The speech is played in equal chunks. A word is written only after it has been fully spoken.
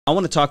I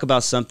want to talk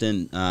about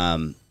something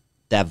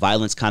that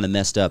violence kind of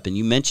messed up. And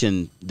you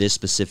mentioned these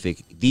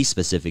specific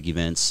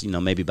events,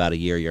 maybe about a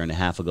year and a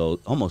half ago,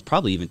 almost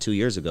probably even 2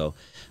 years ago.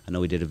 I know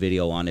we did a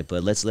video on it,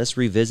 but let's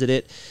revisit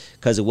it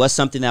because it was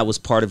something that was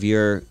part of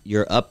your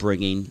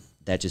upbringing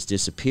that just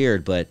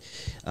disappeared. But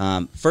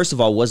first of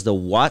all, was the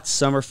Watts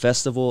Summer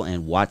Festival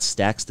and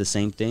WATTSTAX the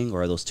same thing,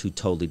 or are those two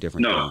totally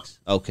different things?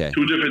 Okay.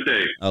 Two different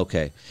things.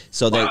 Okay.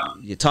 So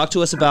you talk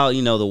to us about,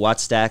 the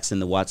WATTSTAX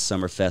and the Watts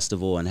Summer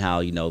Festival and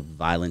how,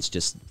 violence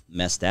just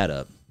messed that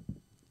up.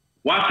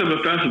 Watts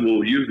Summer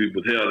Festival usually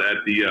was held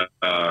at the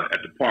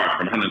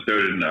park on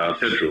 103rd and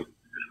Central.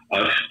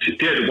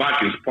 Ted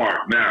Watkins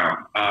Park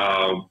now.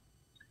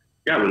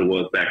 Forgot what it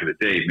was back in the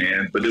day,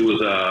 man. But it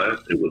was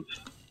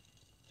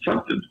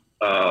something.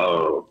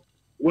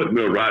 What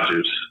Will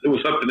Rogers? It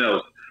was something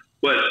else.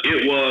 But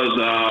it was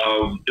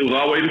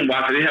always in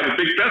Watts. They have a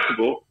big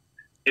festival,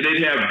 and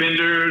they'd have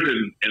vendors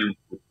and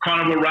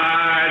carnival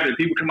rides, and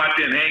people come out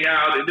there and hang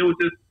out, and it was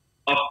just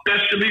a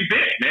festive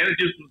event, man. It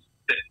just was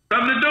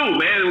something to do,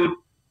 man.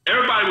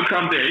 Everybody would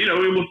come there. It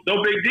was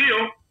no big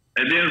deal.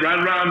 And then right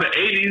around the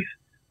 80s,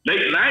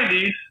 late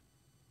 90s,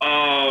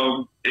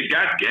 it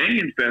got gang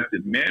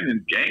infested, man,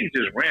 and gangs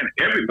just ran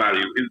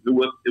everybody. It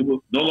was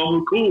no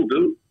longer cool,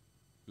 dude.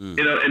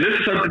 And this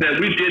is something that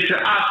we did to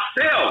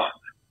ourselves.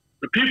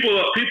 The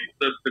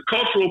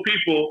cultural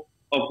people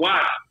of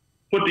Watts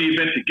put the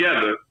event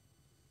together,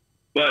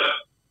 but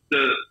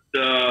the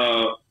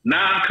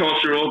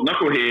non-cultural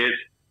knuckleheads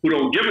who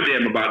don't give a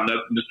damn about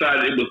nothing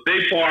decided it was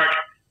their park,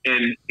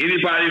 and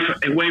anybody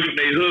away from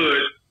their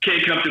hood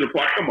can't come to the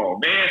park. Come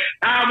on, man.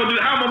 How am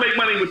I gonna make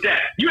money with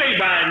that? You ain't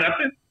buying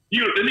nothing. The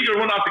nigga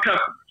run off the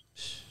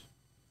customers.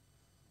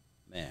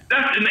 Man.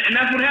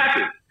 That's what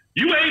happens.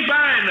 You ain't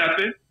buying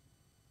nothing,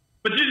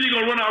 but you're just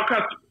gonna run off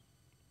customers.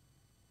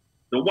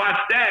 The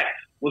WATTSTAX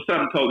was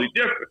something totally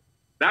different.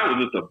 That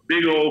was just a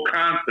big old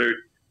concert.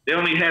 They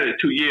only had it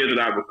 2 years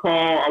that I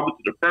recall. I went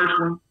to the first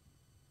one.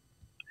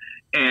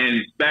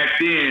 And back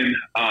then,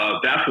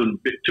 that's when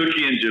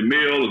Tookie and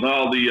Jamil and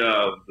all the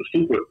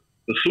super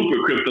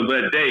Crips of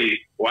that day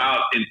were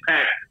out in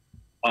packs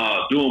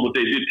doing what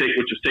they did, which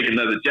was taking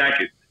leather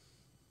jackets.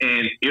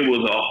 And it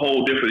was a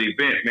whole different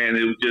event, man.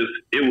 It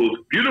was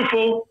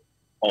beautiful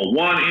on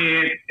one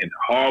end and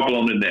horrible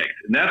on the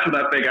next. And that's when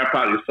I think I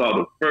probably saw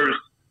the first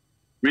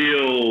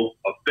real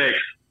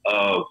effects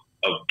of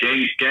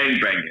gang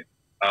banging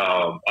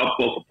up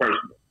close and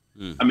personal.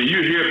 I mean,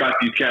 you hear about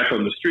these cats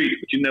on the street,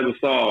 but you never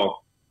saw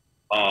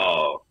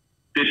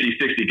 50,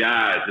 60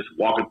 guys just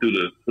walking through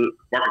the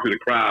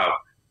crowd,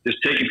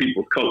 just taking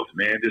people's coats,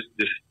 man. It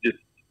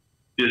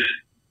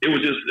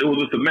was just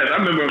a mess. I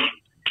remember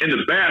in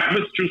the bathroom.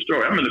 It's a true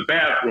story. I'm in the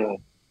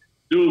bathroom.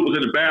 Dude was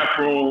in the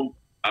bathroom,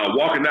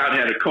 walking out,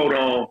 had a coat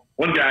on.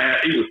 One guy,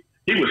 he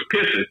was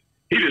pissing.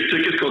 He just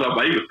took his coat off,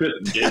 but he was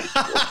pissing.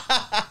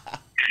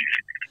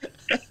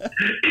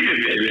 He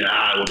just gave me an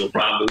eye with no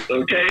problems,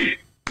 okay?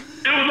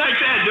 It was like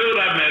that, dude.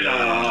 I mean,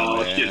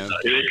 shit,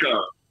 here they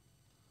come.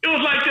 It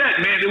was like that,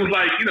 man. It was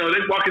like, they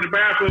walk in the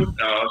bathroom,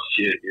 oh,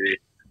 shit,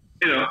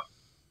 and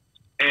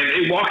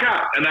they walk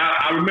out. And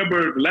I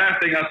remember the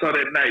last thing I saw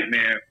that night,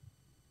 man,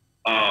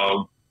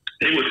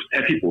 they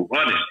had people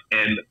running,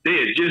 and they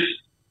had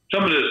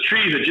some of the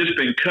trees had just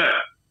been cut.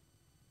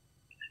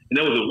 And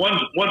there was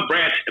one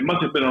branch, it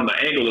must have been on the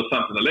angle or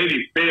something. The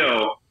lady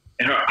fell,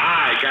 and her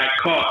eye got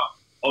caught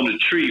on the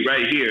tree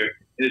right here.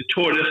 And it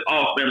tore this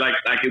off, man, like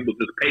it was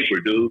just paper,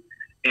 dude.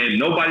 And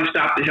nobody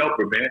stopped to help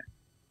her, man.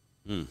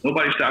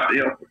 Nobody stopped to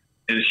help her.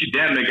 And she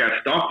damn near got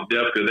stomped to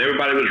death because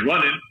everybody was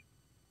running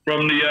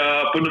from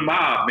the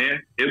mob,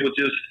 man. It was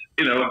just,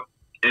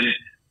 and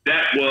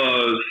that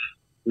was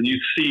when you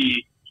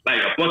see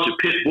like a bunch of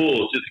pit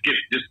bulls just get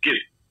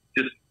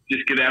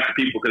after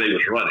people because they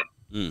was running,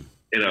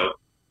 And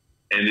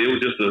that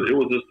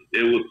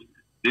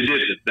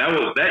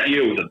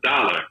year was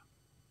 $1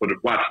 for the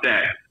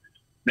WATTSTAX.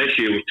 Next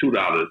year was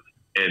 $2,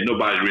 and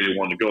nobody really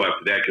wanted to go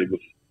after that because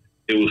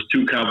it was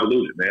too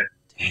convoluted, man.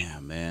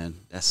 Damn, man,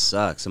 that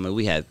sucks. I mean,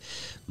 we had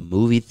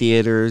movie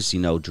theaters,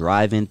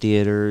 drive-in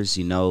theaters,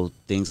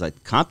 things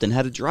like Compton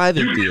had a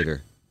drive-in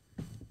theater.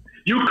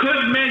 You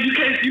couldn't, man. You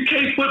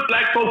can't put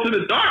black folks in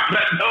the dark.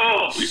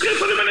 No, you couldn't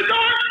put them in the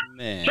dark.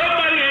 Man,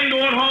 somebody ain't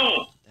going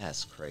home.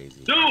 That's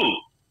crazy, dude.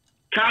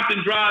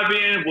 Compton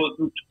Drive-In was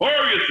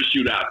notorious for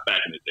shootouts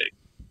back in the day.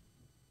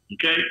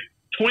 Okay.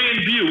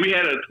 Twin View. We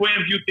had a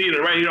Twin View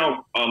theater right here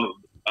on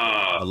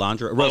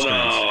Alondra,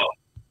 Rosecrans.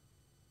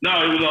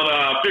 No, it was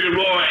on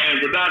Figueroa and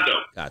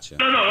Redondo. Gotcha.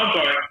 No, I'm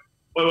sorry.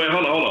 Wait,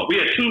 hold on. We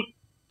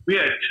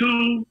had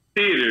two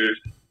theaters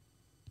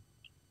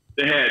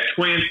that had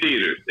twin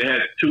theaters. They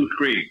had two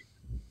screens.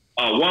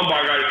 One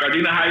by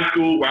Gardena High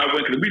School where I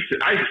went, because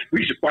we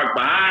used to park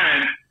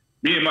behind,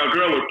 me and my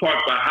girl would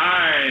park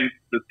behind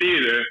the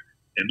theater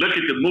and look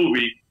at the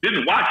movie.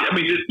 Didn't watch it. I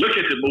mean, just look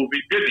at the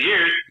movie, good to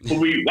hear it, but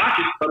we watch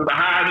it from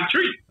behind the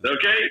tree,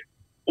 okay?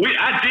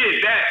 I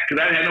did that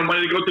because I had no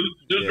money to go to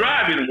the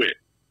drive-in with.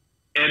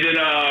 And then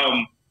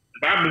I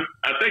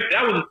think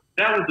that was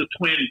the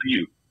Twin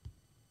View.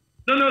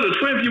 No, the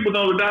Twin View was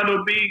on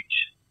Redondo Beach.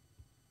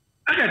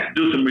 I got to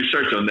do some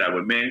research on that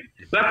one, man.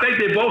 But I think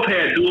they both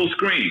had dual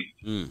screens.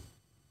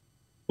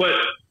 But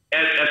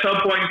at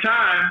some point in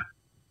time,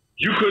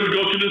 you couldn't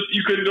go to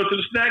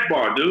the snack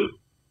bar, dude,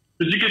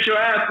 because you get your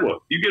ass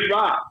whooped. You get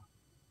robbed.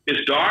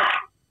 It's dark.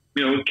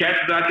 You know, cats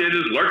is out there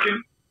just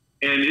lurking,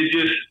 and it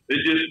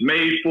just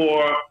made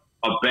for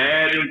a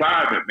bad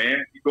environment,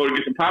 man. You go to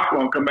get some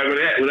popcorn, come back with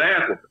ass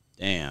whooping.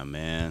 Damn,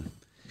 man,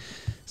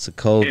 it's a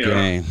cold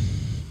game.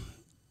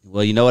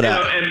 Well, you know what?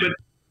 But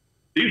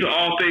these are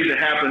all things that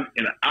happen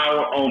in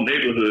our own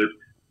neighborhood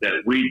that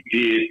we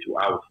did to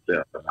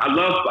ourselves. I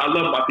love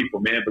my people,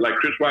 man. But like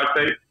Chris Rock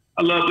say,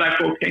 I love black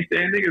folks. Can't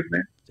stand niggas,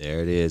 man. There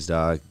it is,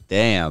 dog.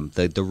 Damn,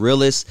 the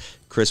realest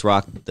Chris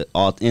Rock,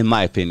 in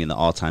my opinion, the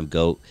all-time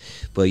GOAT.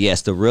 But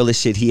yes, the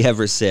realest shit he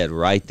ever said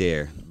right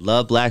there.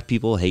 Love black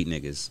people, hate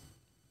niggas.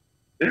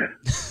 Yeah.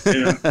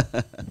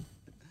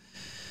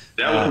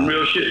 That was some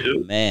real shit,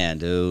 dude. Man,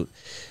 dude.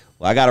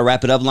 Well, I got to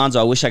wrap it up, Lonzo.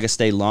 I wish I could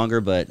stay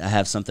longer, but I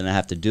have something I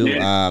have to do.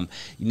 Yeah.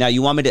 Now,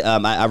 you want me to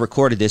I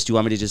recorded this. Do you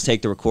want me to just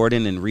take the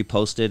recording and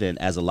repost it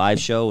as a live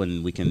show,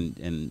 and we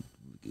can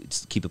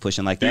keep it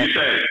pushing like that?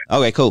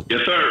 Okay, cool.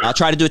 Yes, sir. I'll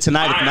try to do it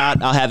tonight. If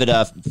not, I'll have it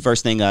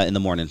first thing in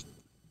the morning.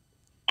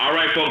 All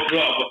right, folks.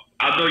 Well,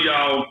 I know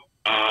y'all.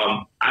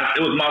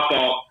 It was my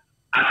fault.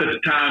 I set the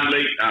time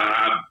late.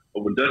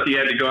 When Dusty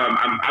had to go,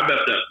 I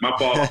messed up. My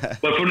fault.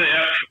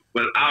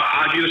 But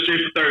I'll get it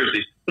straight for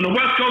Thursday. From the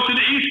West Coast to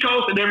the East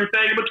Coast and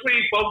everything in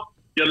between, folks.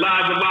 You're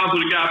live with Lonzo,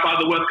 the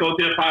Godfather, West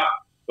Coast hip hop.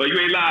 Well, you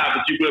ain't live,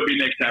 but you will be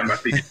next time I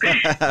see you.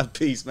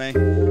 Peace. Peace, man.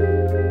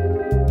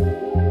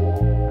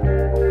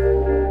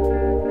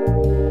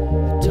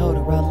 I told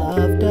her I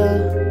loved her.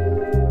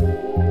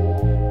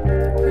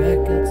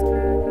 Records.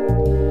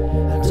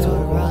 I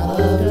told her I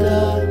loved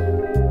her.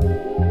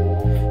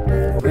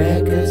 But the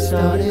records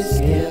started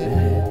skipping.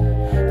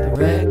 The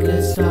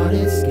records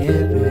started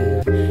skipping.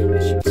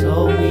 And she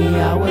told me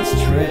I was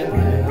tripping.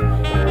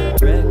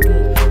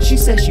 She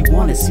said she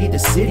wanna see the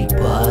city,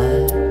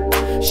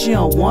 but she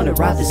don't wanna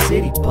ride the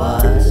city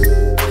bus.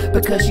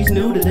 Because she's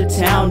new to the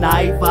town,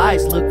 naive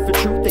eyes look for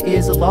truth. The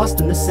ears are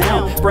lost in the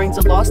sound, brains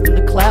are lost in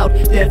the cloud,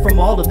 dead from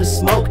all of the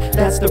smoke.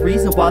 That's the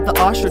reason why the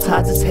ostrich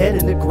hides his head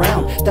in the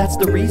ground. That's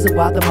the reason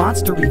why the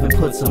monster even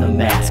puts on a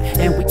mask.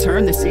 And we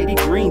turn the city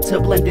green to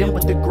blend in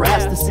with the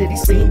grass. The city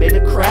scene made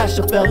a crash,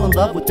 I fell in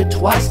love with it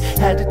twice.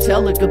 Had to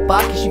tell her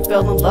goodbye cause she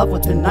fell in love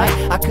with the night.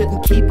 I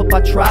couldn't keep up,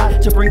 I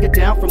tried to bring it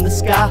down from the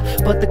sky,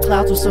 but the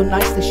clouds were so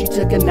nice that she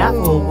took a nap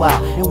for a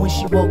while. And when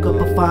she woke up,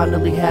 I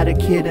finally had a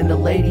kid and a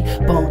lady.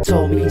 Bone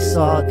told me he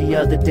saw her the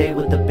other day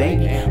with the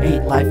baby.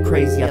 Ain't life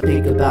crazy? I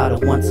think about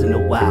it once in a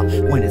while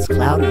when it's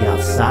cloudy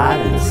outside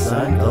and the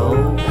sun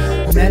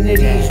goes. None of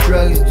these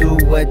drugs do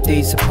what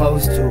they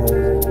supposed to.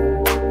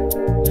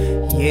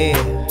 Yeah.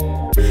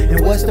 And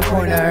what's the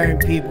point of hurting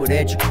people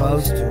that you're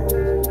close to?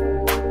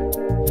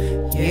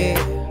 Yeah.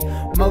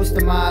 Most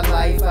of my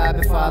life I've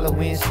been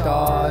following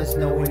stars,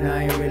 knowing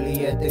I ain't really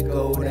had to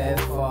go that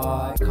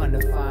far. Come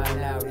to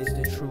find out it's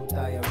the truth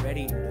I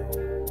already knew.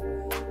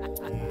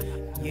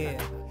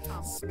 Yeah.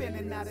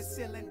 Spinning out a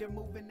cylinder,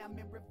 moving, I'm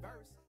in reverse.